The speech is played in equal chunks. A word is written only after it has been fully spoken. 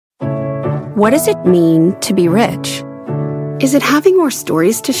What does it mean to be rich? Is it having more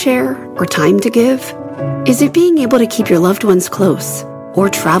stories to share or time to give? Is it being able to keep your loved ones close or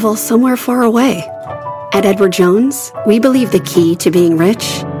travel somewhere far away? At Edward Jones, we believe the key to being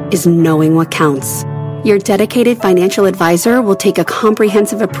rich is knowing what counts. Your dedicated financial advisor will take a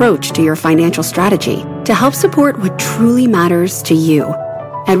comprehensive approach to your financial strategy to help support what truly matters to you.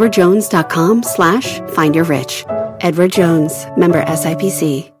 EdwardJones.com/findyourrich. Edward Jones, member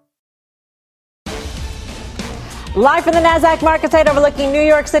SIPC. Live from the NASDAQ market site overlooking New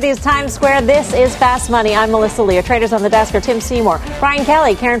York City's Times Square, this is Fast Money. I'm Melissa Lee. Our traders on the desk are Tim Seymour, Brian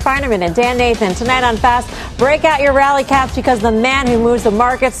Kelly, Karen Feinerman, and Dan Nathan. Tonight on Fast, break out your rally caps because the man who moves the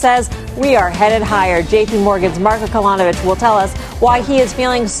market says we are headed higher. JP Morgan's Marko Kolanovic will tell us why he is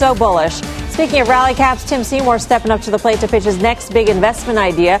feeling so bullish. Speaking of rally caps, Tim Seymour stepping up to the plate to pitch his next big investment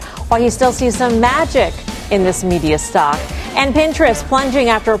idea while he still sees some magic in this media stock. And Pinterest plunging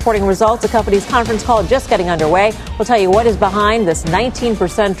after reporting results. The company's conference call just getting underway. We'll tell you what is behind this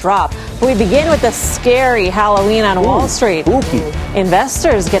 19% drop. But we begin with the scary Halloween on Wall Street. Spooky.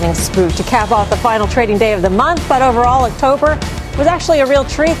 Investors getting spooked to cap off the final trading day of the month. But overall, October was actually a real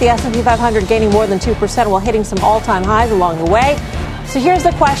treat. The S&P 500 gaining more than 2% while hitting some all-time highs along the way. So here's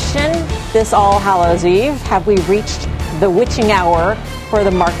the question this All Hallows Eve. Have we reached the witching hour for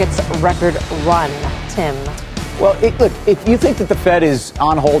the market's record run? Tim. Well, look, if you think that the Fed is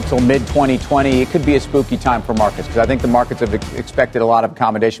on hold till mid-2020, it could be a spooky time for markets because I think the markets have expected a lot of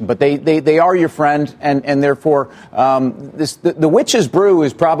accommodation. But they are your friend, and therefore the witch's brew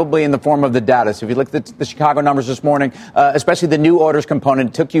is probably in the form of the data. So if you look at the Chicago numbers this morning, especially the new orders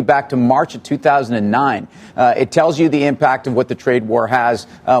component, took you back to March of 2009. It tells you the impact of what the trade war has.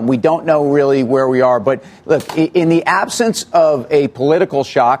 We don't know really where we are. But look, in the absence of a political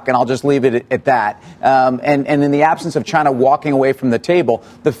shock, and I'll just leave it at that, and in the absence of China walking away from the table,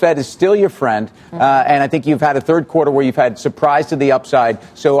 the Fed is still your friend. And I think you've had a third quarter where you've had surprise to the upside.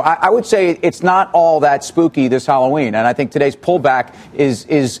 So I would say it's not all that spooky this Halloween. And I think today's pullback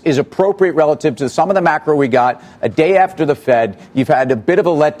is appropriate relative to some of the macro we got. A day after the Fed, you've had a bit of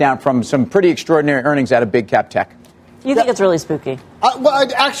a letdown from some pretty extraordinary earnings out of big cap tech. You think it's really spooky? Well,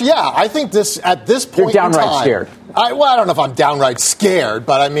 actually, yeah. I think at this point You're downright in time, scared. I don't know if I'm downright scared,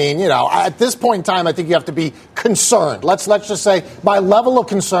 but I mean, at this point in time, I think you have to be concerned. Let's just say my level of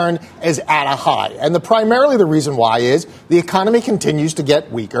concern is at a high. And primarily the reason why is the economy continues to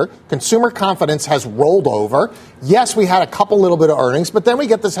get weaker. Consumer confidence has rolled over. Yes, we had a couple little bit of earnings, but then we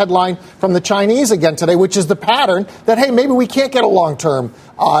get this headline from the Chinese again today, which is the pattern that, hey, maybe we can't get a long-term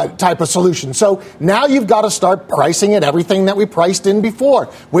type of solution. So now you've got to start pricing in everything that we priced in before,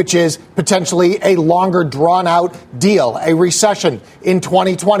 which is potentially a longer drawn-out deal, a recession in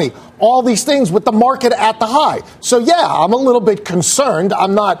 2020, all these things with the market at the high. So, yeah, I'm a little bit concerned.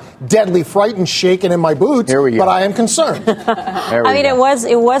 I'm not deadly frightened, shaking in my boots, but I am concerned. I mean, it was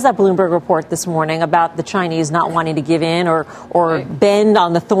that Bloomberg report this morning about the Chinese not wanting to give in or bend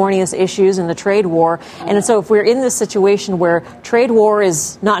on the thorniest issues in the trade war. And so if we're in this situation where trade war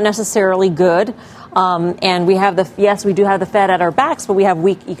is not necessarily good, and we do have the Fed at our backs, but we have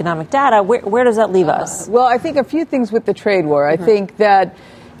weak economic data. Where does that leave us? Well, I think a few things with the trade war. I think that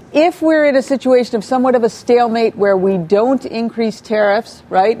if we're in a situation of somewhat of a stalemate where we don't increase tariffs,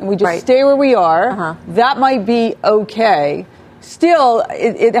 right, and we just stay where we are, that might be okay. Still,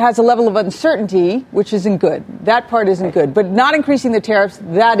 it has a level of uncertainty, which isn't good. That part isn't good. But not increasing the tariffs,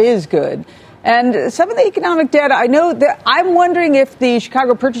 that is good. And some of the economic data, I know that I'm wondering if the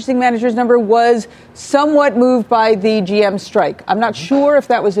Chicago Purchasing Managers number was somewhat moved by the GM strike. I'm not sure if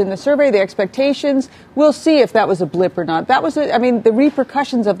that was in the survey, the expectations. We'll see if that was a blip or not. That was, the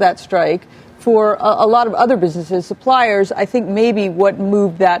repercussions of that strike for a lot of other businesses, suppliers, I think maybe what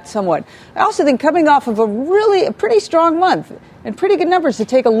moved that somewhat. I also think coming off of a pretty strong month and pretty good numbers to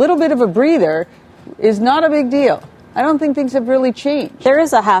take a little bit of a breather is not a big deal. I don't think things have really changed. There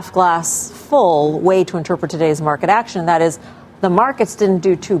is a half glass full way to interpret today's market action. That is, the markets didn't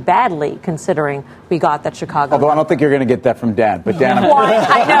do too badly considering we got that Chicago. Although I don't think you're going to get that from Dan. But Dan, well,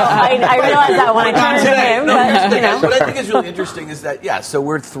 I know. I realize that when I talk to him. But, What I think is really interesting is that, so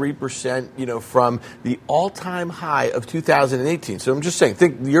we're 3%, from the all-time high of 2018. So I'm just saying,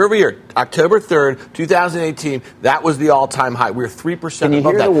 think year over year, October 3rd, 2018, that was the all-time high. We're 3% above that. Can you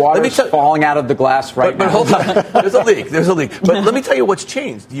hear the water falling out of the glass right now? But hold on. There's a leak. But let me tell you what's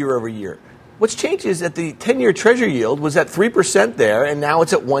changed year over year. What's changed is that the 10-year Treasury yield was at 3% there, and now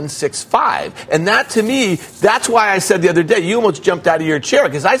it's at 1.65. And that, to me, that's why I said the other day, you almost jumped out of your chair,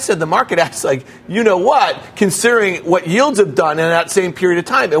 because I said the market acts like, you know what, considering what yields have done in that same period of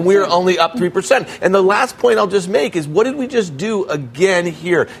time, and we are only up 3%. And the last point I'll just make is, what did we just do again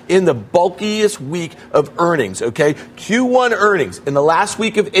here in the bulkiest week of earnings, okay? Q1 earnings. In the last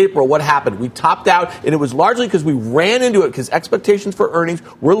week of April, what happened? We topped out, and it was largely because we ran into it, because expectations for earnings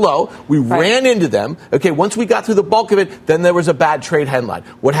were low. We ran into them. Okay, once we got through the bulk of it, then there was a bad trade headline.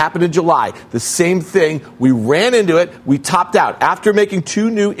 What happened in July? The same thing. We ran into it. We topped out after making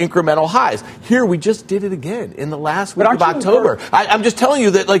 2 new incremental highs. Here, we just did it again in the last week of October. I'm just telling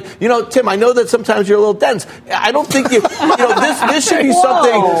you that, like, you know, Tim, I know that sometimes you're a little dense. I don't think this should be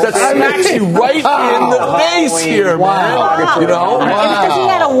something that smacks you right in the face here, man. You know? Because he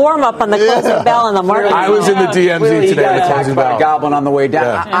had a warm-up on the closing bell in the market. I was in the DMZ today on the closing bell. Goblin on the way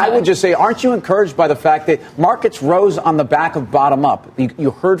down. I would just say, aren't you encouraged by the fact that markets rose on the back of bottom up?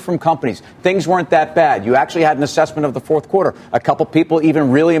 You heard from companies. Things weren't that bad. You actually had an assessment of the fourth quarter. A couple people, even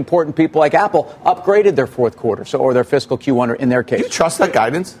really important people like Apple, upgraded their fourth quarter, or their fiscal Q1 in their case. Do you trust that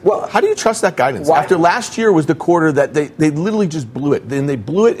guidance? Well, how do you trust that guidance? Why? After last year was the quarter that they literally just blew it. Then they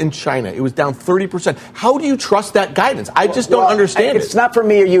blew it in China. It was down 30%. How do you trust that guidance? I just don't understand it. It's not for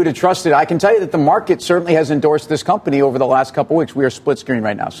me or you to trust it. I can tell you that the market certainly has endorsed this company over the last couple of weeks. We are split screen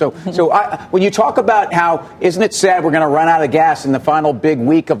right now. So when you talk about how, isn't it sad we're going to run out of gas in the final big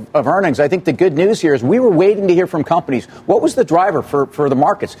week of earnings, I think the good news here is we were waiting to hear from companies. What was the driver for the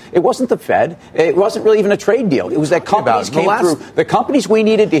markets? It wasn't the Fed. It wasn't really even a trade deal. It was that companies came through. The companies we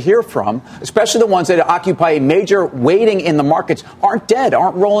needed to hear from, especially the ones that occupy a major weighting in the markets, aren't dead,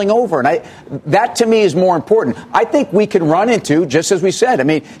 aren't rolling over. And that, to me, is more important. I think we can run into, just as we said, I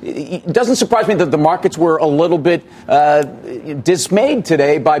mean, it doesn't surprise me that the markets were a little bit dismayed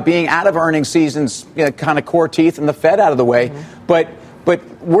today by being out of earnings season's kind of core teeth and the Fed out of the way. But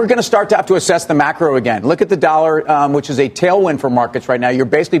we're going to start to have to assess the macro again. Look at the dollar, which is a tailwind for markets right now. You're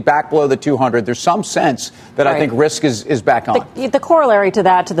basically back below the 200. There's some sense that I think risk is back on. The corollary to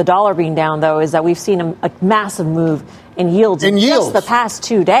that, to the dollar being down, though, is that we've seen a massive move in yields just the past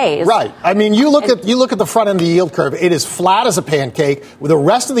 2 days. Right. I mean, you look at the front end of the yield curve. It is flat as a pancake. The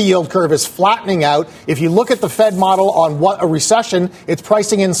rest of the yield curve is flattening out. If you look at the Fed model on what a recession, it's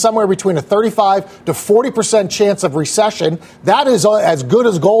pricing in somewhere between a 35 to 40% chance of recession. That is as good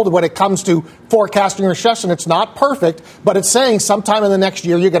as gold when it comes to forecasting recession. It's not perfect, but it's saying sometime in the next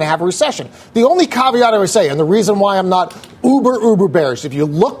year you're going to have a recession. The only caveat I would say, and the reason why I'm not uber bearish, if you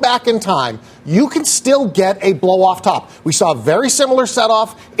look back in time, you can still get a blow-off top. We saw a very similar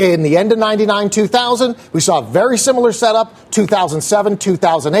set-off in the end of 99, 2000. We saw a very similar setup 2007,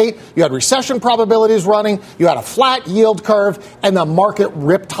 2008. You had recession probabilities running. You had a flat yield curve, and the market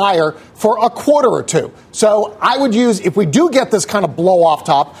ripped higher for a quarter or two. So I would use, if we do get this kind of blow-off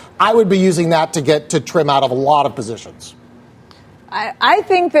top, I would be using that to trim out of a lot of positions. I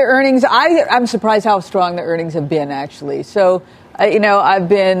think the earnings, I'm surprised how strong the earnings have been, actually. So, I've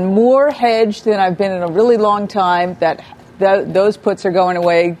been more hedged than I've been in a really long time. Those puts are going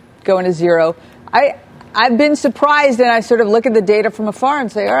away, going to zero. I've been surprised, and I sort of look at the data from afar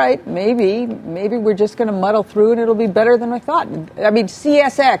and say, all right, maybe we're just going to muddle through and it'll be better than I thought. I mean,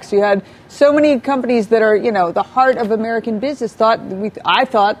 CSX, you had so many companies that are, the heart of American business I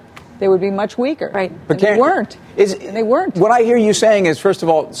thought they would be much weaker. Right. But they weren't. And they weren't. What I hear you saying is, first of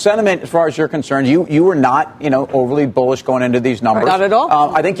all, sentiment, as far as you're concerned, you were not, overly bullish going into these numbers. Not at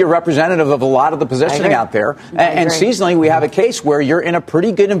all. I think you're representative of a lot of the positioning out there. And seasonally, we have a case where you're in a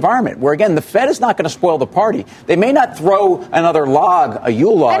pretty good environment, where, again, the Fed is not going to spoil the party. They may not throw another a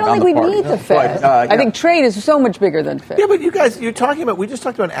Yule log on the party. I don't think we need the Fed. But, I think trade is so much bigger than Fed. Yeah, but you guys, we just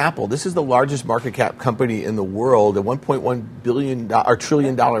talked about Apple. This is the largest market cap company in the world, a $1.1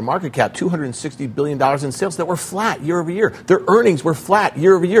 trillion market cap, $260 billion in sales that were flat year over year. Their earnings were flat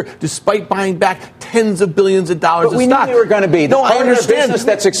year over year, despite buying back tens of billions of dollars of stock. We knew they were going to be. The part I understand. Of the business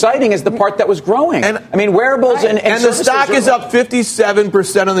that's exciting is the part that was growing. And wearables and the stock is up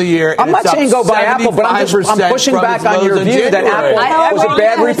 57% on the year. I'm not saying go buy Apple, but I'm pushing back on your view that Apple was a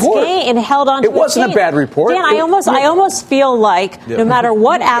bad report. And held on to it wasn't a bad report. Dan, I almost feel like no matter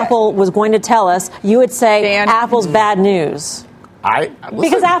what Apple was going to tell us, you would say Apple's bad news.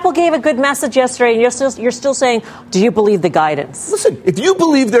 Because Apple gave a good message yesterday, and you're still saying, do you believe the guidance? Listen, if you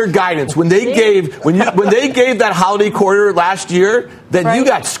believe their guidance when they gave that holiday quarter last year, then you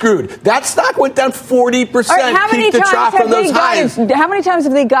got screwed. That stock went down 40%, peak to trough from those highs. How many times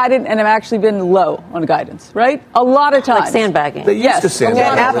have they guided and have actually been low on guidance, right? A lot of times. Like sandbagging. They used to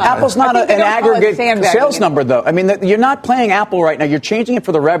sandbag. Apple's not an aggregate sales number, though. I mean, you're not playing Apple right now. You're changing it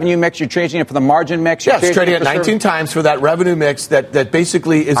for the revenue mix. You're changing it for the margin mix. Yeah, it's trading at 19 times for that revenue mix that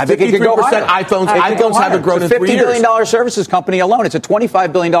basically is 53% iPhones. iPhones haven't grown in 3 years. $50 billion services company alone. It's a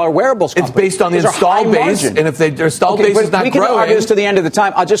 $25 billion wearables company. It's based on the installed base, and if their installed base is not growing. We can argue this to the end of the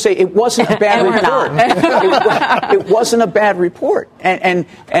time. I'll just say it wasn't a bad report. It wasn't a bad report.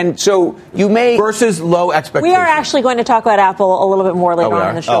 And so you may... Versus low expectations. We are actually going to talk about Apple a little bit more later on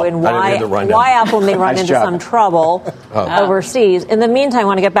in the show and why Apple may run into some trouble overseas. In the meantime, I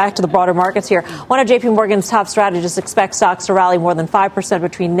want to get back to the broader markets here. One of JP Morgan's top strategists expects stocks to rally more than 5%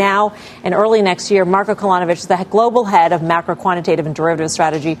 between now and early next year. Marco Kolanovich is the global head of macro quantitative and derivative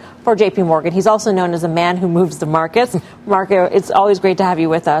strategy for JP Morgan. He's also known as the man who moves the markets. Marco, it's always great to have you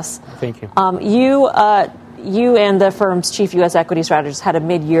with us. Thank you. You and the firm's chief U.S. equity strategist had a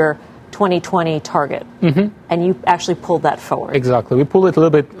mid-year 2020 target, and you actually pulled that forward. Exactly. We pulled it a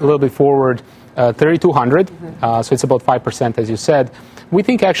little bit forward, 3,200. So it's about 5%, as you said. We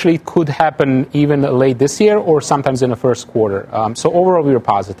think actually it could happen even late this year or sometimes in the first quarter. So overall, we are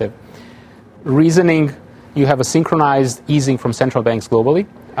positive. Reasoning, you have a synchronized easing from central banks globally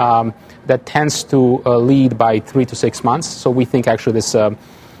that tends to lead by 3 to 6 months. So we think actually this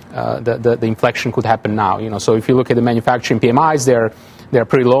the inflection could happen now. So if you look at the manufacturing PMIs, they're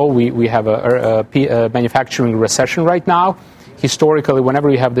pretty low. We have a manufacturing recession right now. Historically, whenever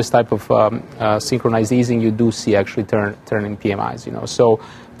you have this type of synchronized easing, you do see actually turning PMIs. So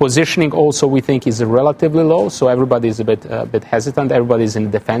positioning also we think is relatively low. So everybody is a bit hesitant. Everybody's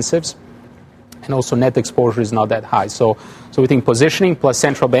in defensives, and also net exposure is not that high. So we think positioning plus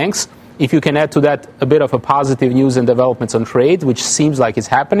central banks. If you can add to that a bit of a positive news and developments on trade, which seems like it's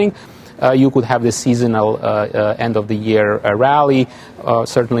happening, you could have this seasonal end of the year rally,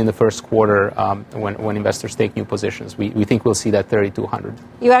 certainly in the first quarter when investors take new positions. We think we'll see that 3,200.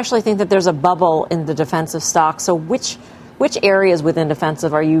 You actually think that there's a bubble in the defensive stocks. So which areas within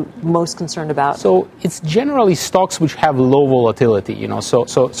defensive are you most concerned about? So it's generally stocks which have low volatility. So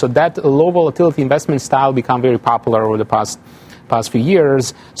that low volatility investment style become very popular over the past few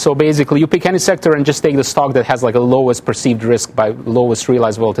years. So basically, you pick any sector and just take the stock that has like a lowest perceived risk by lowest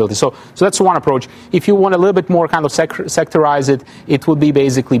realized volatility. So that's one approach. If you want a little bit more kind of sectorize it, it would be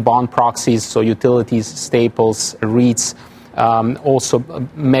basically bond proxies, so utilities, staples, REITs, also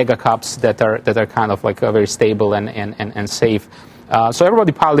mega caps that are kind of like very stable and safe. So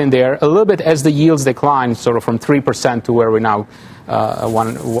everybody piled in there a little bit as the yields decline, sort of from 3% to where we're now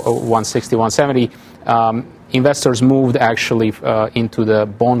 160, 170. Investors moved actually into the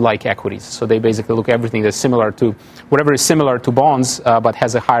bond-like equities. So they basically look at everything that's similar to, whatever is similar to bonds but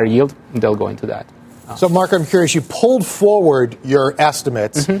has a higher yield, they'll go into that. So, Mark, I'm curious, you pulled forward your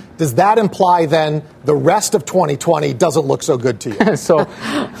estimates. Does that imply then the rest of 2020 doesn't look so good to you? So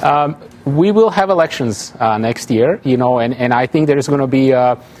we will have elections next year, and I think there's going to be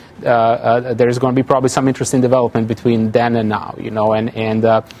probably some interesting development between then and now,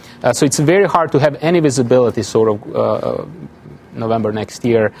 so it's very hard to have any visibility sort of November next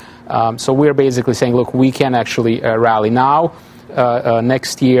year. So we're basically saying, look, we can actually rally now.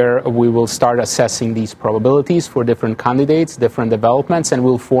 Next year, we will start assessing these probabilities for different candidates, different developments, and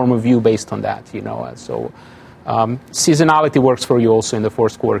we'll form a view based on that, So seasonality works for you also in the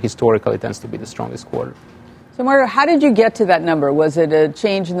fourth quarter. Historically, it tends to be the strongest quarter. So, Mario, how did you get to that number? Was it a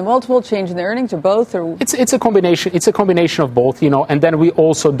change in the multiple, change in the earnings, or both? Or it's a combination. It's a combination of both, And then we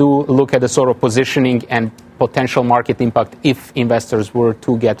also do look at the sort of positioning and potential market impact if investors were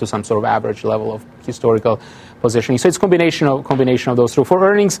to get to some sort of average level of historical positioning. So it's combination of those two. For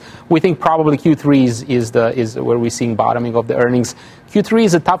earnings, we think probably Q3 is where we're seeing bottoming of the earnings. Q3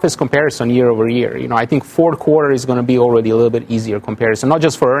 is the toughest comparison year over year. I think fourth quarter is going to be already a little bit easier comparison, not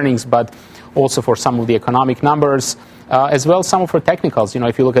just for earnings, but also for some of the economic numbers, as well as some of our technicals.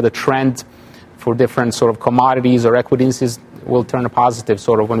 If you look at the trend for different sort of commodities or equity indices, will turn a positive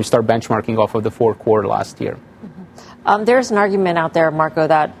sort of when we start benchmarking off of the fourth quarter last year. There's an argument out there, Marco,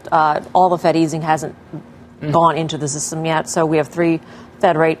 that all the Fed easing hasn't gone into the system yet. So we have 3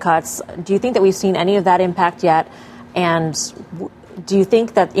 Fed rate cuts. Do you think that we've seen any of that impact yet? And do you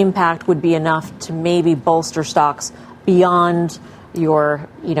think that impact would be enough to maybe bolster stocks beyond your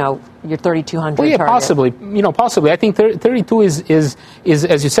 3,200 well, yeah, target? Possibly. I think 32 is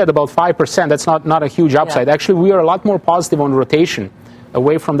as you said, about 5%. That's not a huge upside. Yeah. Actually, we are a lot more positive on rotation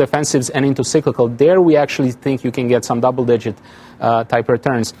away from defensives and into cyclical. There, we actually think you can get some double-digit type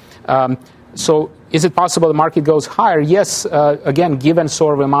returns. So is it possible the market goes higher? Yes, again, given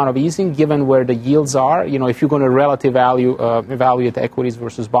sort of amount of easing, given where the yields are, if you're going to relative value evaluate equities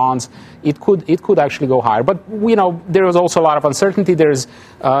versus bonds, it could actually go higher. But, there is also a lot of uncertainty. There's,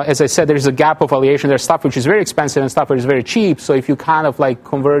 as I said, there's a gap of valuation. There's stuff which is very expensive and stuff which is very cheap. So if you kind of like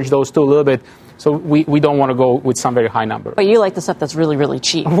converge those two a little bit, so we don't want to go with some very high number. But you like the stuff that's really, really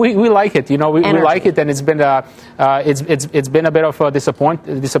cheap. We like it. We like it, and it's been it's been a bit of a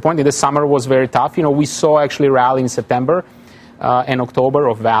disappointing. This summer was very tough. We saw actually rally in September and October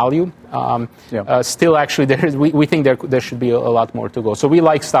of value. Still, actually, we think there should be a lot more to go. So we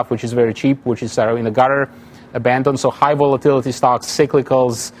like stuff which is very cheap, which is in the gutter, abandoned. So high volatility stocks,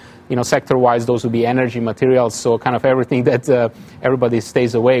 cyclicals. Sector-wise, those would be energy, materials. So kind of everything that everybody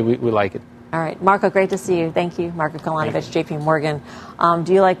stays away. We like it. All right. Marco, great to see you. Thank you. Marco Kolanovich, J.P. Morgan.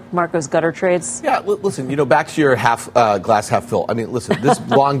 Do you like Marco's gutter trades? Yeah, listen, back to your glass half full. I mean, listen, this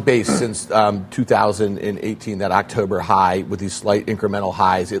long base since 2018, that October high with these slight incremental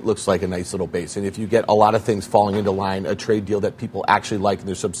highs, it looks like a nice little base. And if you get a lot of things falling into line, a trade deal that people actually like, and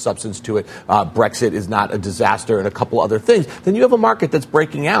there's some substance to it, Brexit is not a disaster, and a couple other things, then you have a market that's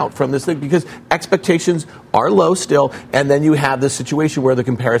breaking out from this thing because expectations are low still, and then you have this situation where the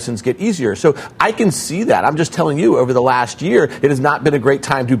comparisons get easier. So I can see that. I'm just telling you, over the last year, it has not been a great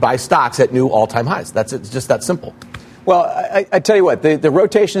time to buy stocks at new all-time highs. It's just that simple. Well, I tell you what, the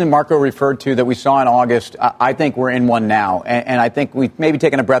rotation that Marco referred to that we saw in August, I think we're in one now. And I think we've maybe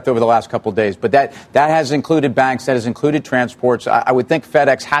taken a breath over the last couple of days. But that has included banks, that has included transports. I would think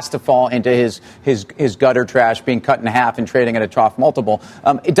FedEx has to fall into his gutter trash being cut in half and trading at a trough multiple.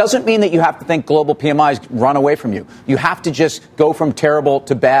 It doesn't mean that you have to think global PMIs run away from you. You have to just go from terrible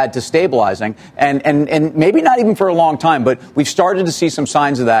to bad to stabilizing. And maybe not even for a long time, but we've started to see some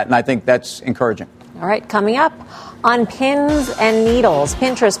signs of that. And I think that's encouraging. All right, coming up on pins and needles,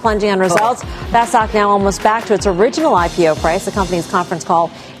 Pinterest plunging on results. That stock now almost back to its original IPO price. The company's conference call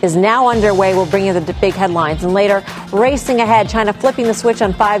is now underway. We'll bring you the big headlines. And later, racing ahead, China flipping the switch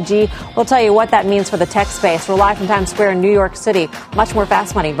on 5G. We'll tell you what that means for the tech space. We're live from Times Square in New York City. Much more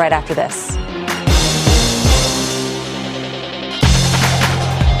Fast Money right after this.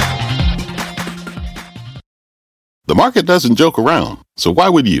 The market doesn't joke around, so why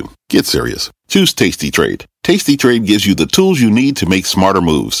would you? Get serious. Choose Tasty Trade. Tasty Trade gives you the tools you need to make smarter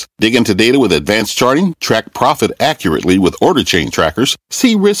moves. Dig into data with advanced charting, track profit accurately with order chain trackers,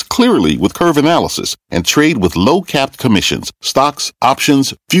 see risk clearly with curve analysis, and trade with low-capped commissions, stocks,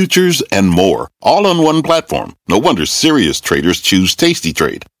 options, futures, and more. All on one platform. No wonder serious traders choose Tasty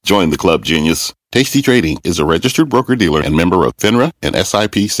Trade. Join the club, genius. Tasty Trading is a registered broker-dealer and member of FINRA and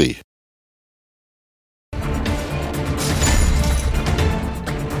SIPC.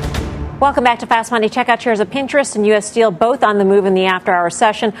 Welcome back to Fast Money. Check out shares of Pinterest and U.S. Steel, both on the move in the after-hour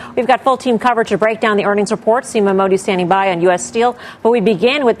session. We've got full team coverage to break down the earnings report. Seema Modi standing by on U.S. Steel. But we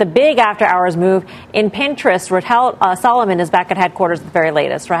begin with the big after-hours move in Pinterest. Rahel Solomon is back at headquarters with the very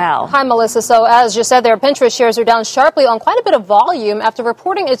latest. Rahel. Hi, Melissa. So as you said there, Pinterest shares are down sharply on quite a bit of volume after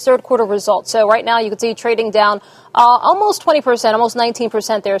reporting its third quarter results. So right now you can see trading down almost 20%, almost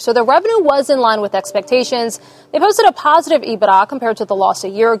 19% there. So the revenue was in line with expectations. They posted a positive EBITDA compared to the loss a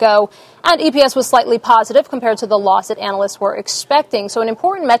year ago. And EPS was slightly positive compared to the loss that analysts were expecting. So an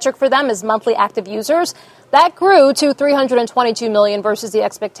important metric for them is monthly active users. That grew to 322 million versus the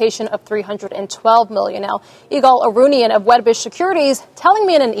expectation of 312 million. Now, Yigal Arounian of Wedbush Securities telling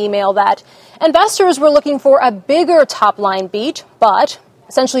me in an email that investors were looking for a bigger top-line beat, but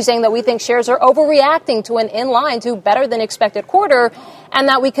essentially saying that we think shares are overreacting to an in-line to better than expected quarter, and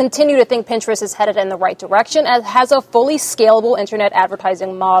that we continue to think Pinterest is headed in the right direction and has a fully scalable internet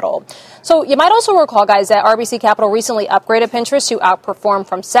advertising model. So you might also recall, guys, that RBC Capital recently upgraded Pinterest to outperform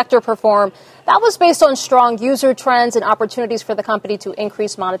from sector perform. That was based on strong user trends and opportunities for the company to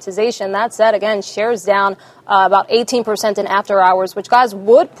increase monetization. That said, again, shares down about 18% in after hours, which, guys,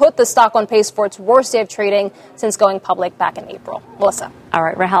 would put the stock on pace for its worst day of trading since going public back in April. Melissa. All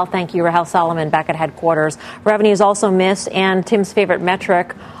right, Rahel, thank you. Rahel Solomon back at headquarters. Revenues also missed, and Tim's favorite metric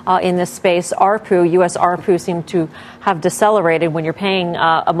in this space, ARPU, U.S. ARPU, seemed to have decelerated when you're paying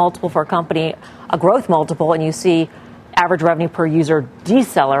a multiple for a company, a growth multiple, and you see average revenue per user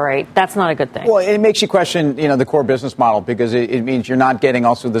decelerate. That's not a good thing. Well, it makes you question, the core business model, because it means you're not getting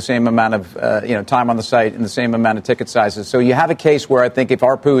also the same amount of, time on the site and the same amount of ticket sizes. So you have a case where I think if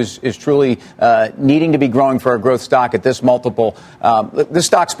ARPU is truly needing to be growing for a growth stock at this multiple, this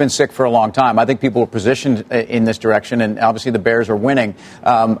stock's been sick for a long time. I think people were positioned in this direction, and obviously the Bears are winning.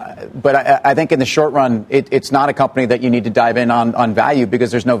 But I think in the short run, it's not a company that you need to dive in on value because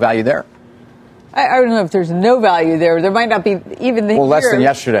there's no value there. I don't know if there's no value there. There might not be even the less than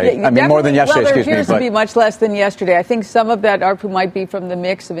yesterday. Yeah, more than yesterday, there excuse me. appears to be much less than yesterday. I think some of that ARPU might be from the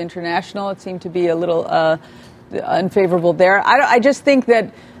mix of international. It seemed to be a little unfavorable there. I just think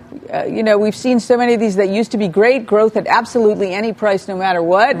that, we've seen so many of these that used to be great growth at absolutely any price, no matter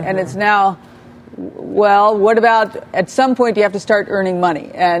what. Mm-hmm. And it's now, well, what about at some point you have to start earning money?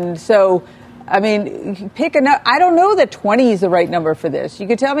 And so, I mean, pick a I don't know that 20 is the right number for this. You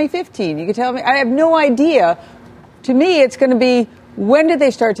could tell me 15. You could tell me. I have no idea. To me, it's going to be when do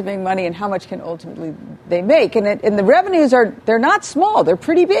they start to make money and how much can ultimately they make? And the revenues they're not small. They're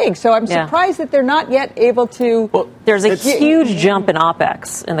pretty big. So I'm surprised that they're not yet able to. Well, there's a huge jump in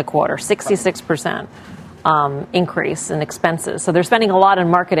OPEX in the quarter, 66% increase in expenses. So they're spending a lot on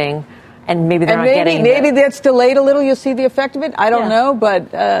marketing. And maybe they're not getting. Maybe that's delayed a little. You'll see the effect of it. I don't know,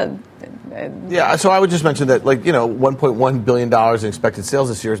 but. So I would just mention that, $1.1 billion in expected sales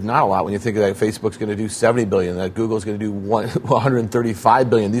this year is not a lot when you think that Facebook's going to do $70 billion, that Google's going to do $135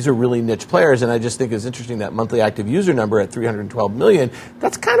 billion. These are really niche players, and I just think it's interesting that monthly active user number at 312 million.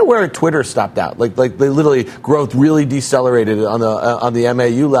 That's kind of where Twitter stopped out. They literally growth really decelerated on the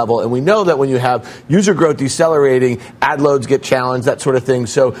MAU level, and we know that when you have user growth decelerating, ad loads get challenged, that sort of thing.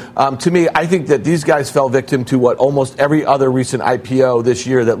 So to me, I think that these guys fell victim to what almost every other recent IPO this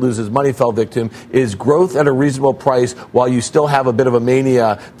year that loses money fell victim is growth at a reasonable price while you still have a bit of a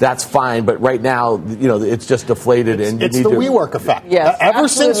mania. That's fine, but right now, it's just deflated. It's the WeWork effect. Yes, ever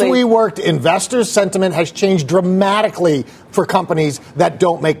absolutely. since WeWork, investors' sentiment has changed dramatically for companies that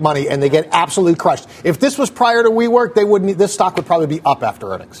don't make money, and they get absolutely crushed. If this was prior to WeWork, this stock would probably be up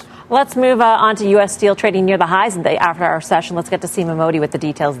after earnings. Let's move on to U.S. Steel trading near the highs in the after-hour session. Let's get to Seema Modi with the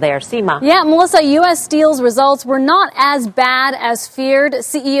details there. Seema. Yeah, Melissa, U.S. Steel's results were not as bad as feared.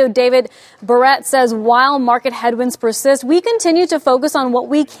 CEO David Barrett says while market headwinds persist, we continue to focus on what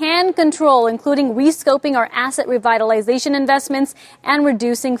we can control, including rescoping our asset revitalization investments and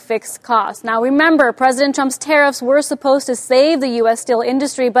reducing fixed costs. Now, remember, President Trump's tariffs were supposed to save the U.S. steel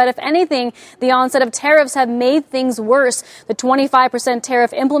industry, but if anything, the onset of tariffs have made things worse. The 25%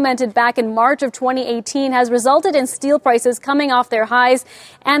 tariff implemented back in March of 2018 has resulted in steel prices coming off their highs,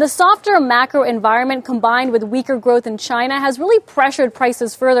 and a softer macro environment combined with weaker growth in China has really pressured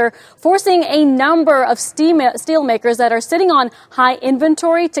prices further, forcing a number of steel makers that are sitting on high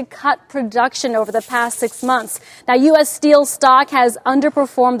inventory to cut production over the past 6 months. Now, U.S. Steel stock has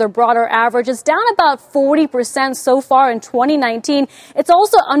underperformed their broader average. It's down about 40% so far in 2019. It's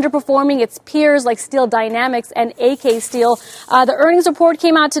also underperforming its peers like Steel Dynamics and AK Steel. The earnings report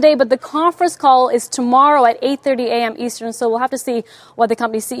came out today, but the conference call is tomorrow at 8:30 a.m. Eastern, so we'll have to see what the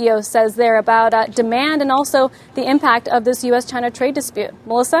company CEO says there about demand and also the impact of this U.S.-China trade dispute.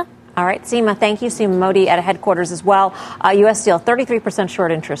 Melissa? All right, Seema, thank you. Seema Modi at headquarters as well. U.S. Steel, 33%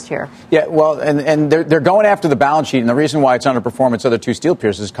 short interest here. Yeah, well, and they're going after the balance sheet, and the reason why it's underperforming its other two steel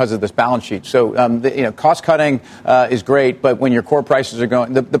peers is because of this balance sheet. So, cost cutting is great, but when your core prices are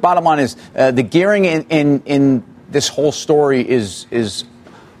going, the bottom line is the gearing in this whole story is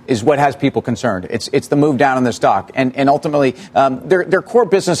what has people concerned. It's the move down in the stock. And ultimately, their core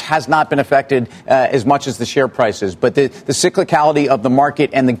business has not been affected as much as the share prices. But the cyclicality of the market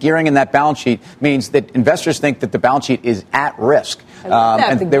and the gearing in that balance sheet means that investors think that the balance sheet is at risk.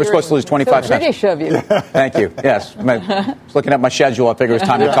 And they were supposed to lose 25 cents. British of you. Thank you. Yes. I was looking at my schedule. I figured it was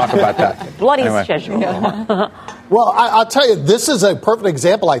time to talk about that. Bloody schedule. Yeah. Well, I'll tell you, this is a perfect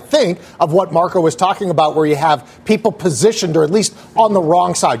example, I think, of what Marco was talking about, where you have people positioned, or at least on the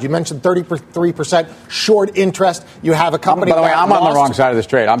wrong side. You mentioned 33% short interest. You have a company. By the way, I'm on the wrong side of this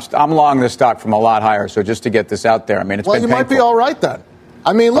trade. I'm long this stock from a lot higher. So just to get this out there, I mean, it's been painful. Well, you might be all right then.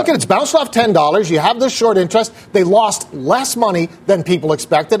 I mean, look at it. It's bounced off $10. You have this short interest. They lost less money than people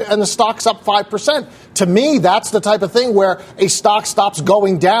expected, and the stock's up 5%. To me, that's the type of thing where a stock stops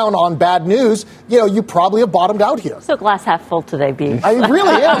going down on bad news. You probably have bottomed out here. So glass half full today, B. I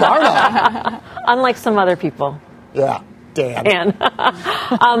really am, aren't I? Unlike some other people. Yeah. Dan.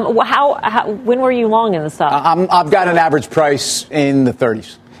 When were you long in the stock? I've got an average price in the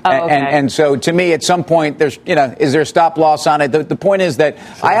 30s. Oh, okay. And so, to me, at some point, there's, is there a stop loss on it? The point is that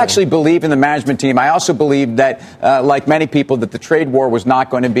I actually believe in the management team. I also believe that, like many people, that the trade war was not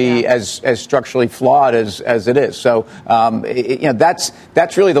going to be as structurally flawed as it is. So,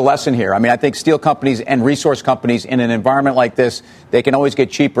 that's really the lesson here. I mean, I think steel companies and resource companies in an environment like this, they can always get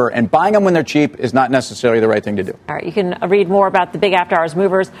cheaper, and buying them when they're cheap is not necessarily the right thing to do. All right, you can read more about the big after-hours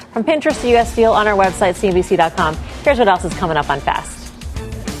movers from Pinterest to U.S. Steel on our website, CNBC.com. Here's what else is coming up on Fast.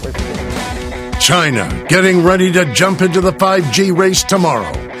 China getting ready to jump into the 5G race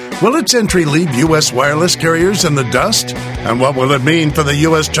tomorrow. Will its entry leave U.S. wireless carriers in the dust? And what will it mean for the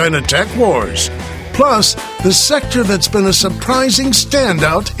U.S.-China tech wars? Plus, the sector that's been a surprising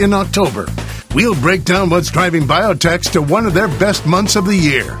standout in October. We'll break down what's driving biotechs to one of their best months of the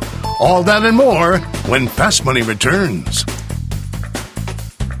year. All that and more when Fast Money returns.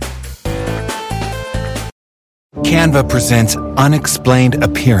 Canva presents Unexplained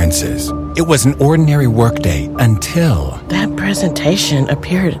Appearances. It was an ordinary workday until... that presentation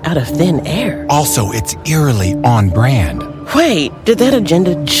appeared out of thin air. Also, it's eerily on brand. Wait, did that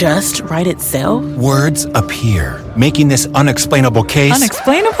agenda just write itself? Words appear, making this unexplainable case...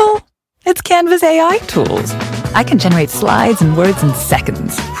 Unexplainable? It's Canva's AI tools. I can generate slides and words in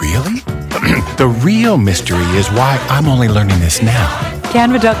seconds. Really? The real mystery is why I'm only learning this now.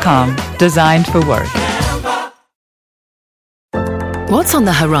 Canva.com, designed for work. What's on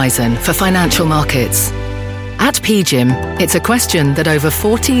the horizon for financial markets? At PGIM, it's a question that over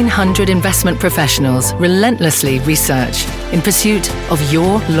 1,400 investment professionals relentlessly research in pursuit of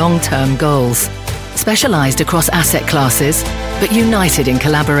your long-term goals. Specialized across asset classes, but united in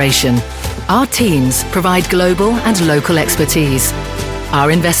collaboration, our teams provide global and local expertise.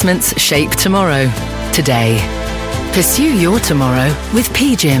 Our investments shape tomorrow, today. Pursue your tomorrow with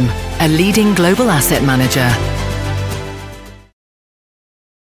PGIM, a leading global asset manager.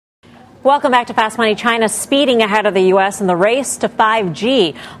 Welcome back to Fast Money. China speeding ahead of the U.S. in the race to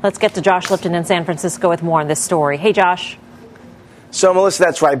 5G. Let's get to Josh Lipton in San Francisco with more on this story. Hey, Josh. So, Melissa,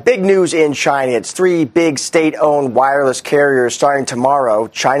 that's right. Big news in China. It's three big state-owned wireless carriers starting tomorrow.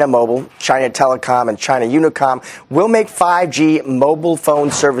 China Mobile, China Telecom, and China Unicom will make 5G mobile phone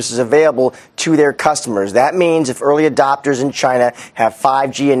services available to their customers. That means if early adopters in China have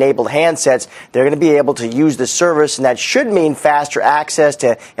 5G-enabled handsets, they're going to be able to use the service, and that should mean faster access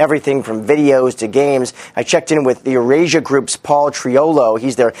to everything from videos to games. I checked in with the Eurasia Group's Paul Triolo.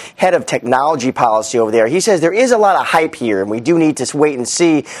 He's their head of technology policy over there. He says there is a lot of hype here, and we do need to wait and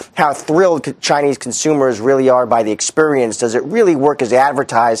see how thrilled Chinese consumers really are by the experience. Does it really work as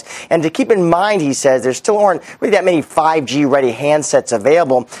advertised? And to keep in mind, he says, there still aren't really that many 5G-ready handsets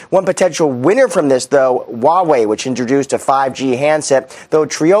available. One potential winner from this, though, Huawei, which introduced a 5G handset, though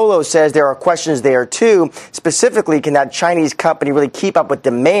Triolo says there are questions there, too. Specifically, can that Chinese company really keep up with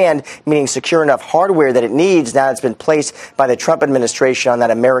demand, meaning secure enough hardware that it needs now that it's been placed by the Trump administration on that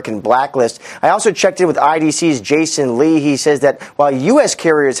American blacklist? I also checked in with IDC's Jason Lee. He says that while U.S.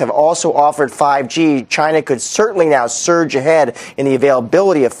 carriers have also offered 5G, China could certainly now surge ahead in the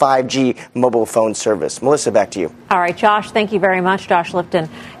availability of 5G mobile phone service. Melissa, back to you. All right, Josh, thank you very much. Josh Lipton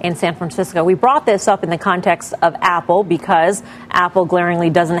in San Francisco. We brought this up in the context of Apple because Apple glaringly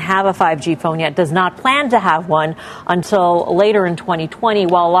doesn't have a 5G phone yet, does not plan to have one until later in 2020,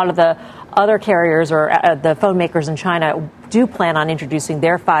 while a lot of the other carriers or the phone makers in China do plan on introducing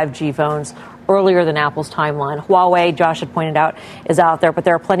their 5G phones earlier than Apple's timeline. Huawei, Josh had pointed out, is out there, but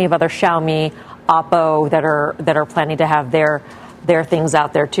there are plenty of other Xiaomi, Oppo that are planning to have their things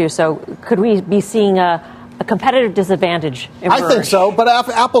out there too. So could we be seeing a competitive disadvantage emerge? I think so, but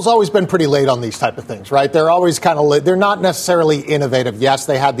Apple's always been pretty late on these type of things, right? They're always kind of late. They're not necessarily innovative. Yes,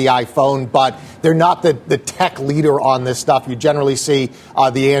 they had the iPhone, but they're not the tech leader on this stuff. You generally see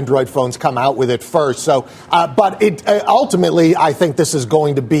the Android phones come out with it first. So, but ultimately, I think this is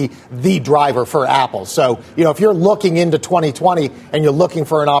going to be the driver for Apple. So, if you're looking into 2020 and you're looking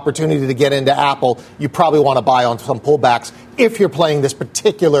for an opportunity to get into Apple, you probably want to buy on some pullbacks if you're playing this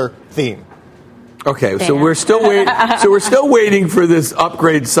particular theme. Okay, so we're still waiting. So we're still waiting for this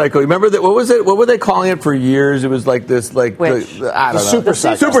upgrade cycle. Remember that? What was it? What were they calling it for years? It was like this, I don't know. Super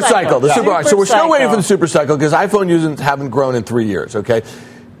cycle. Super cycle. The super. So we're still waiting for the cycle. super cycle because iPhone users haven't grown in 3 years. Okay.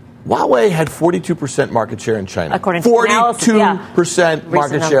 Huawei had 42% market share in China. According to 42%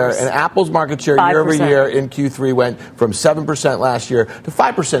 market share. numbers. And Apple's market share 5%. year over year in Q3 went from 7% last year to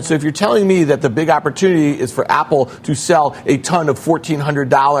 5%. So if you're telling me that the big opportunity is for Apple to sell a ton of $1,400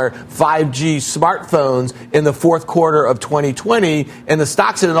 5G smartphones in the fourth quarter of 2020 and the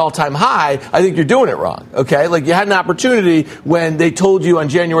stock's at an all-time high, I think you're doing it wrong. Okay? Like you had an opportunity when they told you on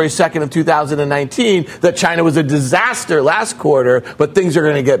January 2nd of 2019 that China was a disaster last quarter, but things are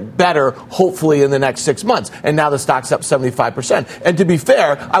going to get better, hopefully, in the next 6 months. And now the stock's up 75%. And to be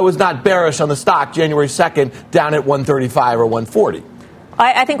fair, I was not bearish on the stock January 2nd down at 135 or 140.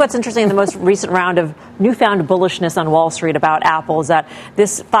 I think what's interesting in the most recent round of newfound bullishness on Wall Street about Apple is that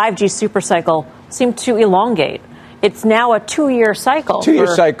this 5G supercycle seemed to elongate. It's now a 2-year cycle. 2-year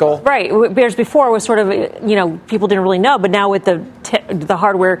cycle. Right. Whereas before it was sort of, people didn't really know. But now with the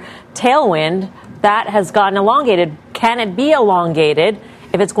hardware tailwind, that has gotten elongated. Can it be elongated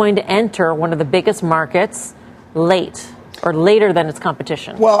if it's going to enter one of the biggest markets late? or later than its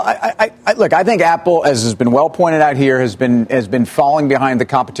competition? Well, look, I think Apple, as has been well pointed out here, has been falling behind the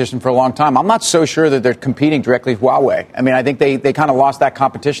competition for a long time. I'm not so sure that they're competing directly with Huawei. I mean, I think they kind of lost that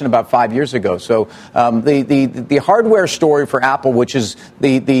competition about 5 years ago. So the hardware story for Apple, which is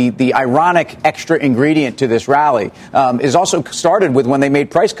the ironic extra ingredient to this rally, is also started with when they made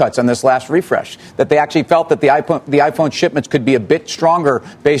price cuts on this last refresh, that they actually felt that the iPhone shipments could be a bit stronger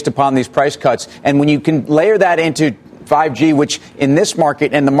based upon these price cuts. And when you can layer that into 5G, which in this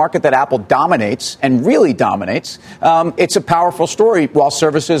market and the market that Apple dominates and really dominates, it's a powerful story, while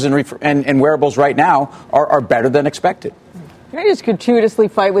services and wearables right now are better than expected. Can I just gratuitously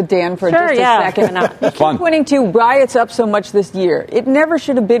fight with Dan for just a second? It's fun. Pointing to why it's up so much this year. It never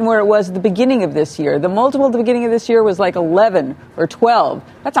should have been where it was at the beginning of this year. The multiple at the beginning of this year was like 11 or 12.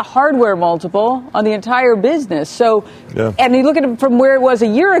 That's a hardware multiple on the entire business. So, and you look at it from where it was a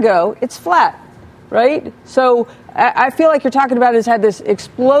year ago, it's flat, right? So I feel like you're talking about it's had this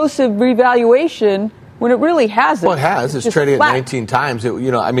explosive revaluation when it really hasn't. Well, it has. It's trading flat. at 19 times.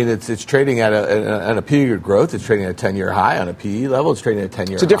 It's trading at a period growth. It's trading at a 10-year high on a PE level. It's trading at a 10-year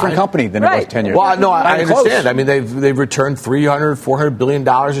high. It's a different company than it was 10 years ago. Well, no, I understand. Close. I mean, they've returned $400 billion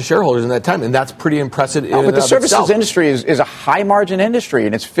to shareholders in that time, and that's pretty impressive. But the services industry is a high-margin industry,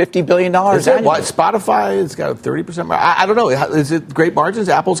 and it's $50 billion annually. Spotify has got a 30% margin. I don't know. Is it great margins?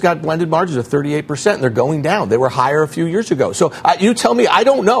 Apple's got blended margins of 38%, and they're going down. They were higher a few years ago. So you tell me. I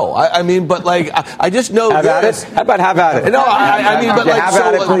don't know. I mean, but I just know this. How about have at it? No, I mean, but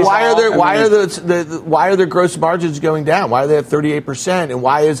why are their gross margins going down? Why are they at 38%? And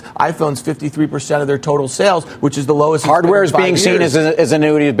why is iPhone's 53% of their total sales, which is the lowest? Hardware is being seen as an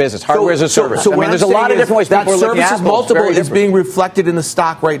annuity of business. Hardware is a service. So there's a lot of different ways that people are looking at services Apple. multiple is being reflected in the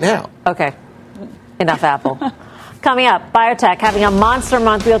stock right now. Okay, enough Apple. Coming up, biotech having a monster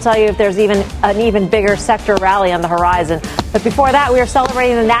month. We'll tell you if there's an even bigger sector rally on the horizon. But before that, we are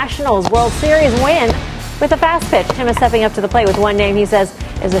celebrating the Nationals World Series win with a fast pitch. Tim is stepping up to the plate with one name he says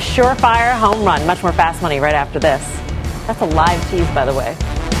is a surefire home run. Much more Fast Money right after this. That's a live tease, by the way.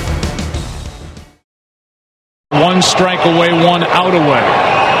 1 strike away, 1 out away.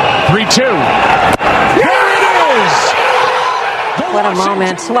 3-2. Here it is! What a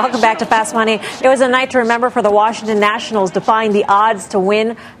moment. Welcome back to Fast Money. It was a night to remember for the Washington Nationals, defying the odds to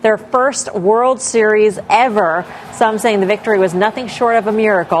win their first World Series ever. Some saying the victory was nothing short of a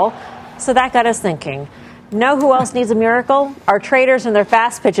miracle. So that got us thinking. Know who else needs a miracle? Our traders and their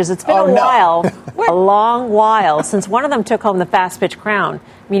fast pitches. It's been a while, a long while, since one of them took home the fast pitch crown,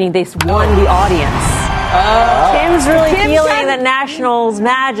 meaning they won the audience. Tim's really feeling that Nationals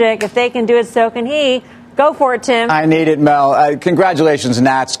magic. If they can do it, so can he. Go for it, Tim. I need it, Mel. Congratulations,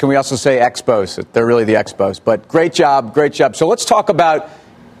 Nats. Can we also say Expos? They're really the Expos. But great job, great job. So let's talk about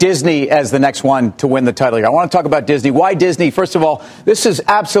Disney as the next one to win the title here. I want to talk about Disney. Why Disney? First of all, this is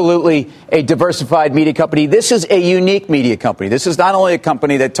absolutely a diversified media company. This is a unique media company. This is not only a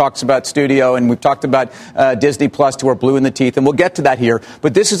company that talks about studio, and we've talked about Disney Plus to our blue in the teeth, and we'll get to that here,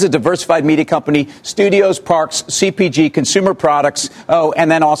 but this is a diversified media company, studios, parks, CPG, consumer products, and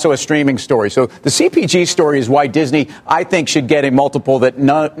then also a streaming story. So the CPG story is why Disney, I think, should get a multiple that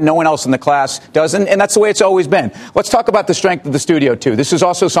no one else in the class doesn't, and that's the way it's always been. Let's talk about the strength of the studio, too. This is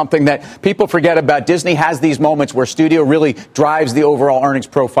also something that people forget about. Disney has these moments where studio really drives the overall earnings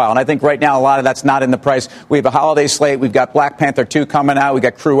profile. And I think right now a lot of that's not in the price. We have a holiday slate. We've got Black Panther 2 coming out. We've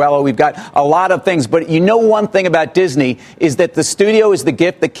got Cruella. We've got a lot of things. But you know one thing about Disney is that the studio is the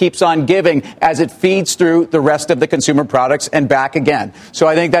gift that keeps on giving as it feeds through the rest of the consumer products and back again. So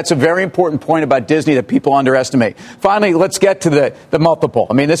I think that's a very important point about Disney that people underestimate. Finally, let's get to the multiple.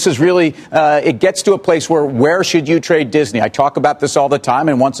 I mean, this is really, it gets to a place where should you trade Disney? I talk about this all the time.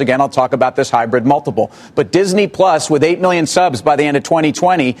 And once again, I'll talk about this hybrid multiple. But Disney Plus, with 8 million subs by the end of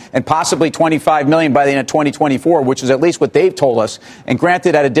 2020 and possibly 25 million by the end of 2024, which is at least what they've told us, and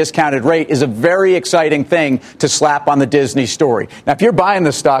granted at a discounted rate, is a very exciting thing to slap on the Disney story. Now, if you're buying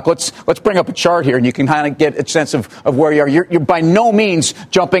this stock, let's bring up a chart here, and you can kind of get a sense of where you are. You're by no means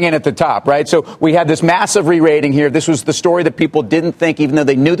jumping in at the top, right? So we had this massive re-rating here. This was the story that people didn't think, even though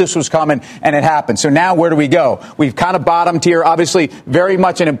they knew this was coming, and it happened. So now where do we go? We've kind of bottomed here. Obviously, very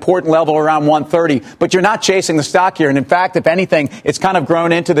much an important level around 130, but you're not chasing the stock here. And in fact, if anything, it's kind of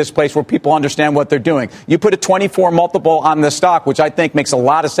grown into this place where people understand what they're doing. You put a 24 multiple on the stock, which I think makes a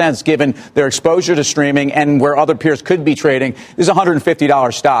lot of sense given their exposure to streaming and where other peers could be trading. This is a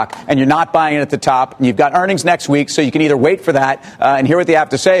 $150 stock, and you're not buying it at the top. And you've got earnings next week, so you can either wait for that and hear what they have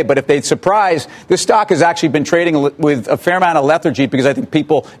to say. But if they surprise, this stock has actually been trading with a fair amount of lethargy because I think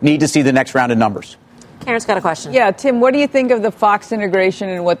people need to see the next round of numbers. Karen's got a question. Yeah, Tim, what do you think of the Fox integration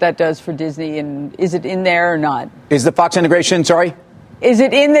and what that does for Disney? And is it in there or not? Is the Fox integration, sorry? Is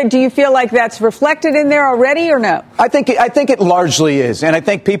it in there? Do you feel like that's reflected in there already or no? I think it largely is. And I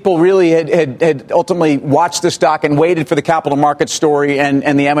think people really had ultimately watched the stock and waited for the capital market story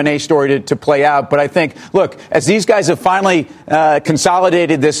and the M&A story to play out. But I think, look, as these guys have finally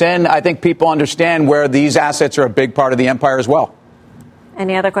consolidated this in, I think people understand where these assets are a big part of the empire as well.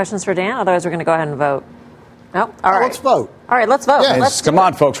 Any other questions for Dan? Otherwise, we're going to go ahead and vote. No? All right. Let's vote. All right, let's vote. Yes, come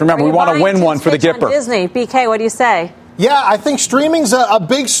on, folks. Remember, we want to win one for the Gipper. Disney. BK, what do you say? Yeah, I think streaming's a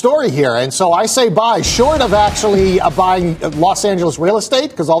big story here. And so I say buy. Short of actually buying Los Angeles real estate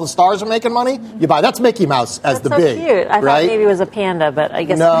because all the stars are making money, you buy. That's Mickey Mouse as That's the so big. Cute. I right? thought maybe it was a panda, but I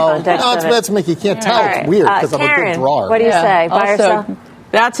guess no, that's Mickey. You can't tell. Right. It's weird because I'm a Karen, good drawer. What do you say? Buy or also, sell?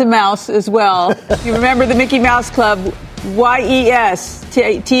 That's a mouse as well. You remember the Mickey Mouse Club? YESTIM.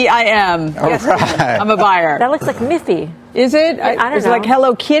 All Yes, right. I'm a buyer. That looks like Miffy. Is it? I don't Is know. it like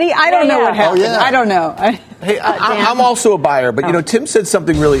Hello Kitty? I don't know what happened. I don't know. Hey, I'm also a buyer, but Tim said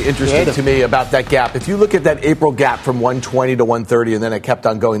something really interesting to me about that gap. If you look at that April gap from 120 to 130, and then it kept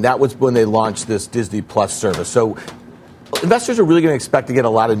on going, that was when they launched this Disney Plus service. So investors are really going to expect to get a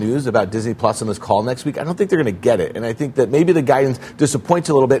lot of news about Disney Plus on this call next week. I don't think they're going to get it. And I think that maybe the guidance disappoints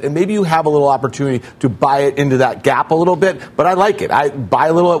a little bit, and maybe you have a little opportunity to buy it into that gap a little bit. But I like it. I buy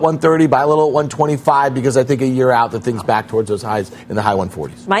a little at 130, buy a little at 125, because I think a year out, the thing's back towards those highs in the high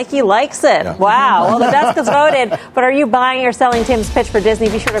 140s. Mikey likes it. Yeah. Wow. Well, the desk has voted. But are you buying or selling Tim's pitch for Disney?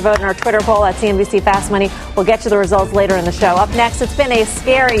 Be sure to vote in our Twitter poll at CNBC Fast Money. We'll get you the results later in the show. Up next, it's been a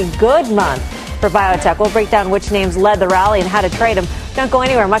scary good month for biotech. We'll break down which names led the rally and how to trade them. Don't go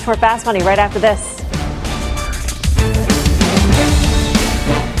anywhere. Much more Fast Money right after this.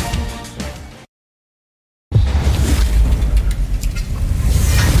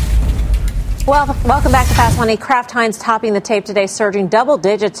 Well, welcome back to Fast Money. Kraft Heinz topping the tape today, surging double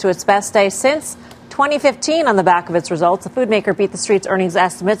digits to its best day since 2015 on the back of its results. The food maker beat the street's earnings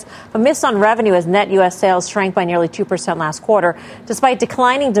estimates, but missed on revenue as net U.S. sales shrank by nearly 2% last quarter. Despite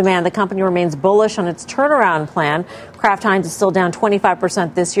declining demand, the company remains bullish on its turnaround plan. Kraft Heinz is still down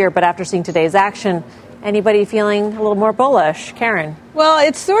 25% this year, but after seeing today's action, anybody feeling a little more bullish? Karen? Well,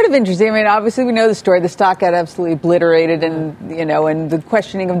 it's sort of interesting. I mean, obviously we know the story. The stock got absolutely obliterated and the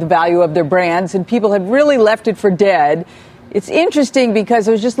questioning of the value of their brands, and people had really left it for dead. It's interesting because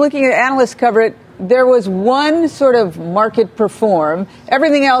I was just looking at analysts cover it. There was one sort of market perform.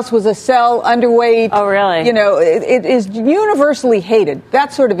 Everything else was a sell, underweight. Oh, really? It is universally hated.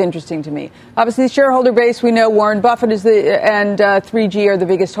 That's sort of interesting to me. Obviously, the shareholder base, we know Warren Buffett and 3G are the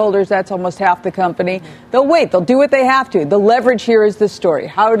biggest holders. That's almost half the company. They'll wait. They'll do what they have to. The leverage here is the story.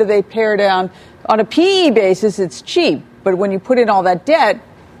 How do they pare down? On a PE basis, it's cheap. But when you put in all that debt,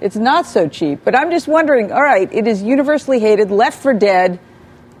 it's not so cheap. But I'm just wondering, all right, it is universally hated, left for dead.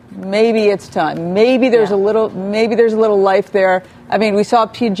 Maybe it's time. Maybe there's a little life there. I mean, we saw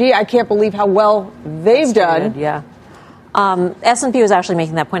PG. I can't believe how well they've done. Yeah. S&P was actually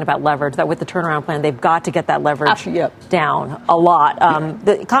making that point about leverage, that with the turnaround plan, they've got to get that leverage down a lot.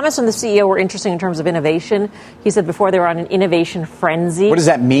 The comments from the CEO were interesting in terms of innovation. He said before they were on an innovation frenzy. What does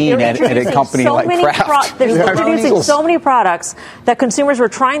that mean at a company like Kraft? They're introducing so many products that consumers were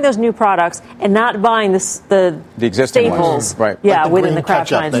trying those new products and not buying the existing staples. Ones. Right. Yeah, like within the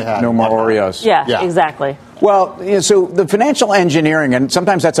Kraft Heinz. No more Oreos. Yeah, exactly. Well, so the financial engineering, and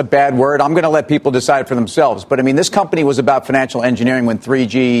sometimes that's a bad word. I'm going to let people decide for themselves. But, I mean, this company was about financial engineering when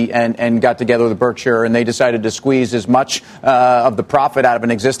 3G and got together with Berkshire, and they decided to squeeze as much of the profit out of an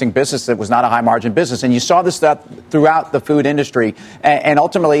existing business that was not a high-margin business. And you saw this stuff throughout the food industry, and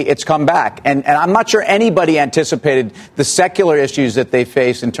ultimately it's come back. And I'm not sure anybody anticipated the secular issues that they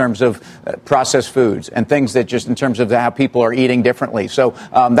face in terms of processed foods and things that just in terms of how people are eating differently. So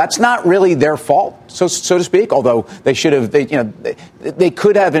that's not really their fault, so to speak, although they should have, they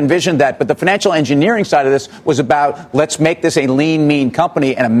could have envisioned that. But the financial engineering side of this was about let's make this a lean, mean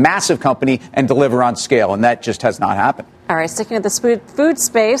company and a massive company and deliver on scale. And that just has not happened. All right, sticking to the food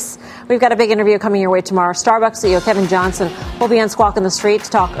space, we've got a big interview coming your way tomorrow. Starbucks CEO Kevin Johnson will be on Squawk on the Street to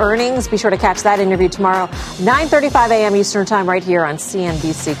talk earnings. Be sure to catch that interview tomorrow, 9:35 a.m. Eastern Time, right here on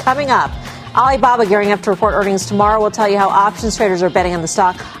CNBC. Coming up, Alibaba gearing up to report earnings tomorrow. We'll tell you how options traders are betting on the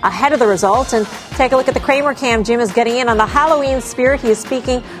stock ahead of the results. And take a look at the Kramer Cam. Jim is getting in on the Halloween spirit. He is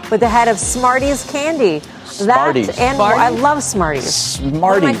speaking with the head of Smarties Candy. Smarties. That and more. I love Smarties. Smarties.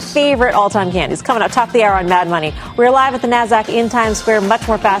 One of my favorite all-time candies. Coming up top of the hour on Mad Money. We're live at the NASDAQ in Times Square. Much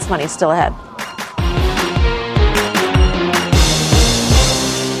more Fast Money still ahead.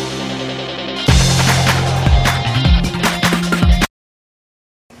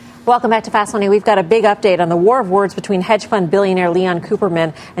 Welcome back to Fast Money. We've got a big update on the war of words between hedge fund billionaire Leon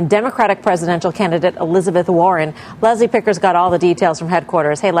Cooperman and Democratic presidential candidate Elizabeth Warren. Leslie Picker's got all the details from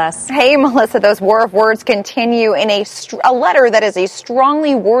headquarters. Hey, Les. Hey, Melissa. Those war of words continue in a letter that is a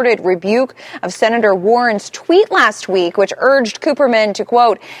strongly worded rebuke of Senator Warren's tweet last week, which urged Cooperman to,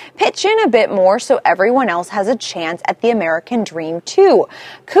 quote, pitch in a bit more so everyone else has a chance at the American dream, too.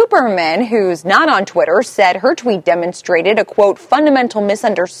 Cooperman, who's not on Twitter, said her tweet demonstrated a, quote, fundamental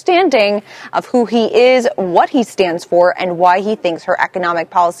misunderstanding of who he is, what he stands for, and why he thinks her economic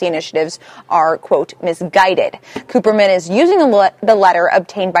policy initiatives are, quote, misguided. Cooperman is using the letter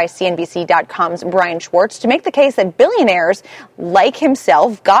obtained by CNBC.com's Brian Schwartz to make the case that billionaires like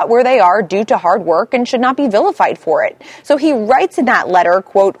himself got where they are due to hard work and should not be vilified for it. So he writes in that letter,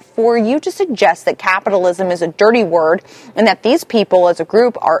 quote, for you to suggest that capitalism is a dirty word and that these people as a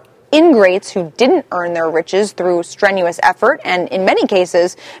group are ingrates who didn't earn their riches through strenuous effort and, in many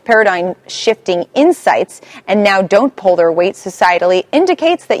cases, paradigm-shifting insights and now don't pull their weight societally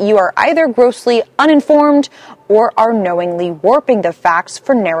indicates that you are either grossly uninformed or are knowingly warping the facts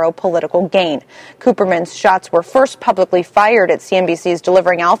for narrow political gain. Cooperman's shots were first publicly fired at CNBC's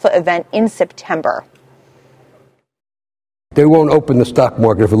Delivering Alpha event in September. They won't open the stock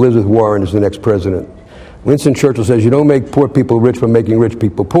market if Elizabeth Warren is the next president. Winston Churchill says you don't make poor people rich by making rich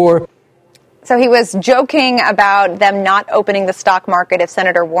people poor. So he was joking about them not opening the stock market if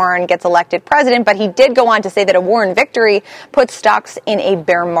Senator Warren gets elected president, but he did go on to say that a Warren victory puts stocks in a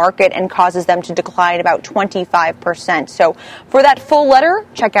bear market and causes them to decline about 25%. So for that full letter,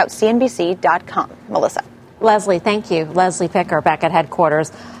 check out CNBC.com. Melissa. Leslie, thank you. Leslie Picker back at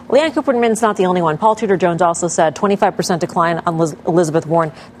headquarters. Leon Cooperman's not the only one. Paul Tudor Jones also said 25% decline on Elizabeth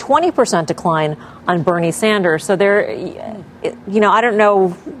Warren, 20% decline on Bernie Sanders. So I don't know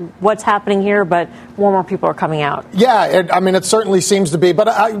what's happening here, but more people are coming out. Yeah, it certainly seems to be.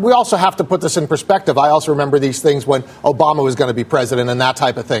 But we also have to put this in perspective. I also remember these things when Obama was going to be president and that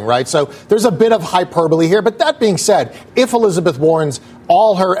type of thing, right? So there's a bit of hyperbole here. But that being said, if Elizabeth Warren's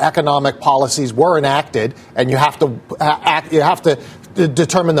all her economic policies were enacted, and you have to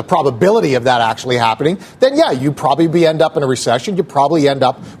determine the probability of that actually happening, then yeah, you probably end up in a recession. You probably end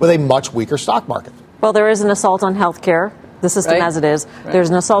up with a much weaker stock market. Well, there is an assault on health care, the system as it is. Right. There's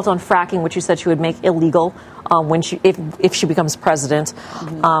an assault on fracking, which you said she would make illegal if she becomes president.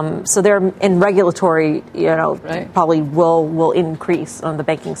 Mm-hmm. So they're in regulatory, probably will increase on the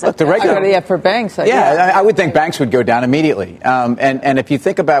banking sector. Look, for banks. I would think banks would go down immediately. And if you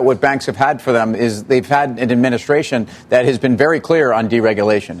think about what banks have had for them is they've had an administration that has been very clear on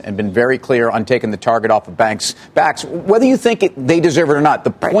deregulation and been very clear on taking the target off of banks' backs, whether you think they deserve it or not.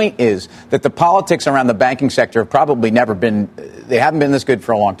 The point is that the politics around the banking sector have probably they haven't been this good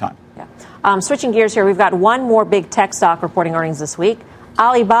for a long time. Switching gears here, we've got one more big tech stock reporting earnings this week.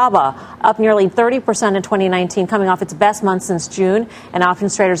 Alibaba up nearly 30% in 2019, coming off its best month since June, and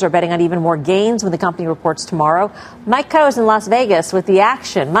options traders are betting on even more gains when the company reports tomorrow. Mike Coe is in Las Vegas with the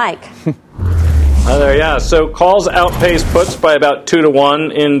action. Mike. Hi there, yeah. So calls outpaced puts by about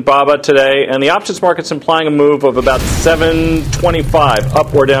 2-1 in BABA today, and the options market's implying a move of about 725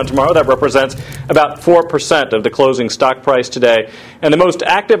 up or down tomorrow. That represents about 4% of the closing stock price today. And the most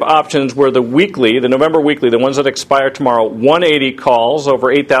active options were the November weekly, the ones that expire tomorrow. 180 calls,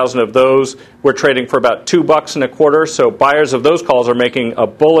 over 8,000 of those were trading for about $2.25. So buyers of those calls are making a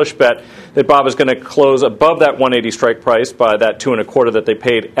bullish bet that BABA is going to close above that 180 strike price by that $2.25 that they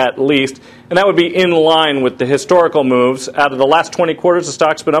paid at least. And that would be in line with the historical moves. Out of the last 20 quarters, the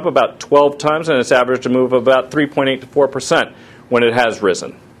stock's been up about 12 times, and it's averaged a move of about 3.8 to 4% when it has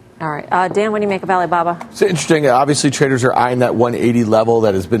risen. All right. Dan, what do you make of Alibaba? It's interesting. Obviously, traders are eyeing that 180 level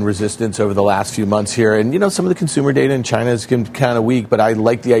that has been resistance over the last few months here. And, some of the consumer data in China has been kind of weak, but I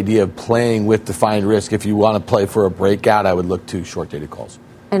like the idea of playing with defined risk. If you want to play for a breakout, I would look to short-dated calls.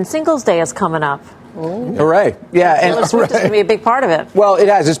 And Singles Day is coming up. Ooh. Hooray. Yeah. And it's going to be a big part of it. Well, it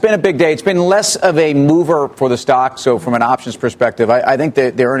has. It's been a big day. It's been less of a mover for the stock. So from an options perspective, I think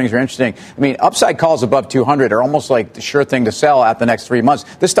the earnings are interesting. I mean, upside calls above 200 are almost like the sure thing to sell at the next 3 months.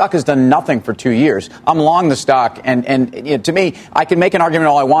 This stock has done nothing for 2 years. I'm long the stock. And to me, I can make an argument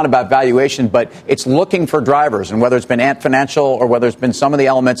all I want about valuation, but it's looking for drivers. And whether it's been Ant Financial or whether it's been some of the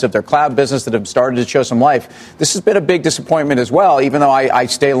elements of their cloud business that have started to show some life, this has been a big disappointment as well, even though I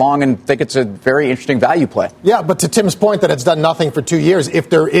stay long and think it's a very interesting value play. Yeah, but to Tim's point that it's done nothing for 2 years, if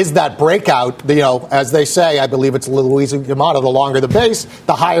there is that breakout, as they say, I believe it's Luis Yamato, the longer the base,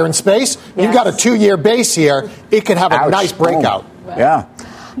 the higher in space. Yes. You've got a 2-year base here. It could have a nice breakout. Right. Yeah.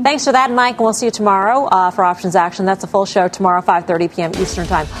 Thanks for that, Mike. And we'll see you tomorrow for Options Action. That's a full show tomorrow, 5:30 p.m. Eastern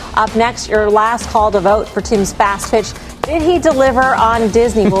Time. Up next, your last call to vote for Tim's Fast Pitch. Did he deliver on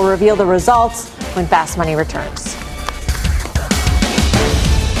Disney? We'll reveal the results when Fast Money returns.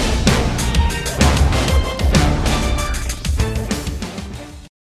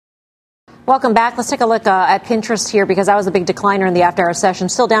 Welcome back. Let's take a look at Pinterest here because that was a big decliner in the after-hour session.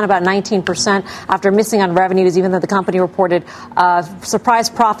 Still down about 19% after missing on revenues, even though the company reported surprise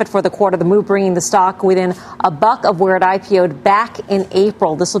profit for the quarter. The move bringing the stock within $1 of where it IPO'd back in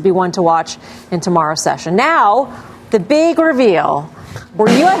April. This will be one to watch in tomorrow's session. Now, the big reveal. Were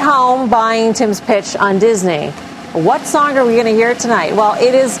you at home buying Tim's pitch on Disney? What song are we going to hear tonight? Well,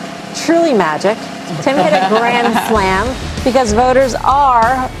 it is truly magic. Tim hit a grand slam because voters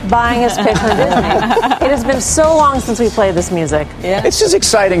are buying his pitch on Disney. It has been so long since we played this music. Yeah. It's just an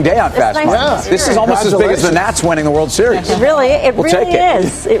exciting day on Fast Money. This is almost as big as the Nats winning the World Series. It really is.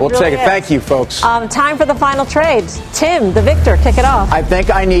 We'll take it. Thank you, folks. Time for the final trade. Tim, the victor, kick it off. I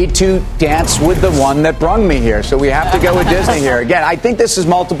think I need to dance with the one that brung me here. So we have to go with Disney here. Again, I think this is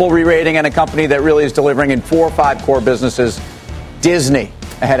multiple re-rating and a company that really is delivering in 4 or 5 core businesses. Disney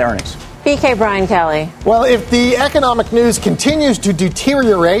ahead earnings. BK Brian Kelly. Well, if the economic news continues to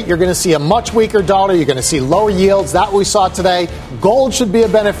deteriorate, you're going to see a much weaker dollar. You're going to see lower yields. That we saw today. Gold should be a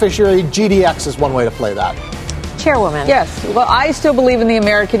beneficiary. GDX is one way to play that. Chairwoman. Yes. Well, I still believe in the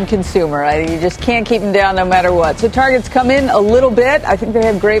American consumer. You just can't keep them down no matter what. So Target's come in a little bit. I think they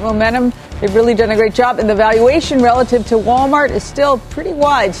have great momentum. They've really done a great job. And the valuation relative to Walmart is still pretty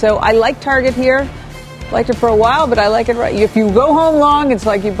wide. So I like Target here. Liked it for a while, but I like it right. If you go home long, it's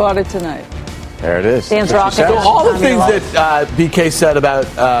like you bought it tonight. There it is. Dan's rocking. So all the things that BK said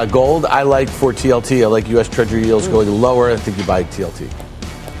about gold, I like for TLT. I like U.S. Treasury yields going lower. I think you buy TLT.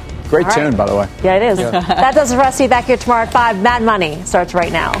 Great tune, by the way. Yeah, it is. Yeah. That does it for us. See you back here tomorrow at 5. Mad Money starts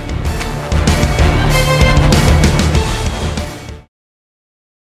right now.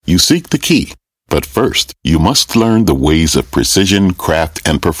 You seek the key, but first, you must learn the ways of precision, craft,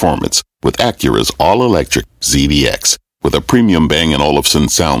 and performance with Acura's all-electric ZDX. With a premium Bang & Olufsen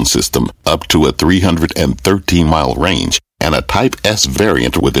sound system up to a 313-mile range and a Type S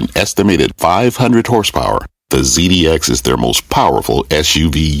variant with an estimated 500 horsepower, the ZDX is their most powerful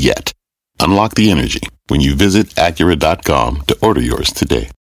SUV yet. Unlock the energy when you visit Acura.com to order yours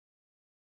today.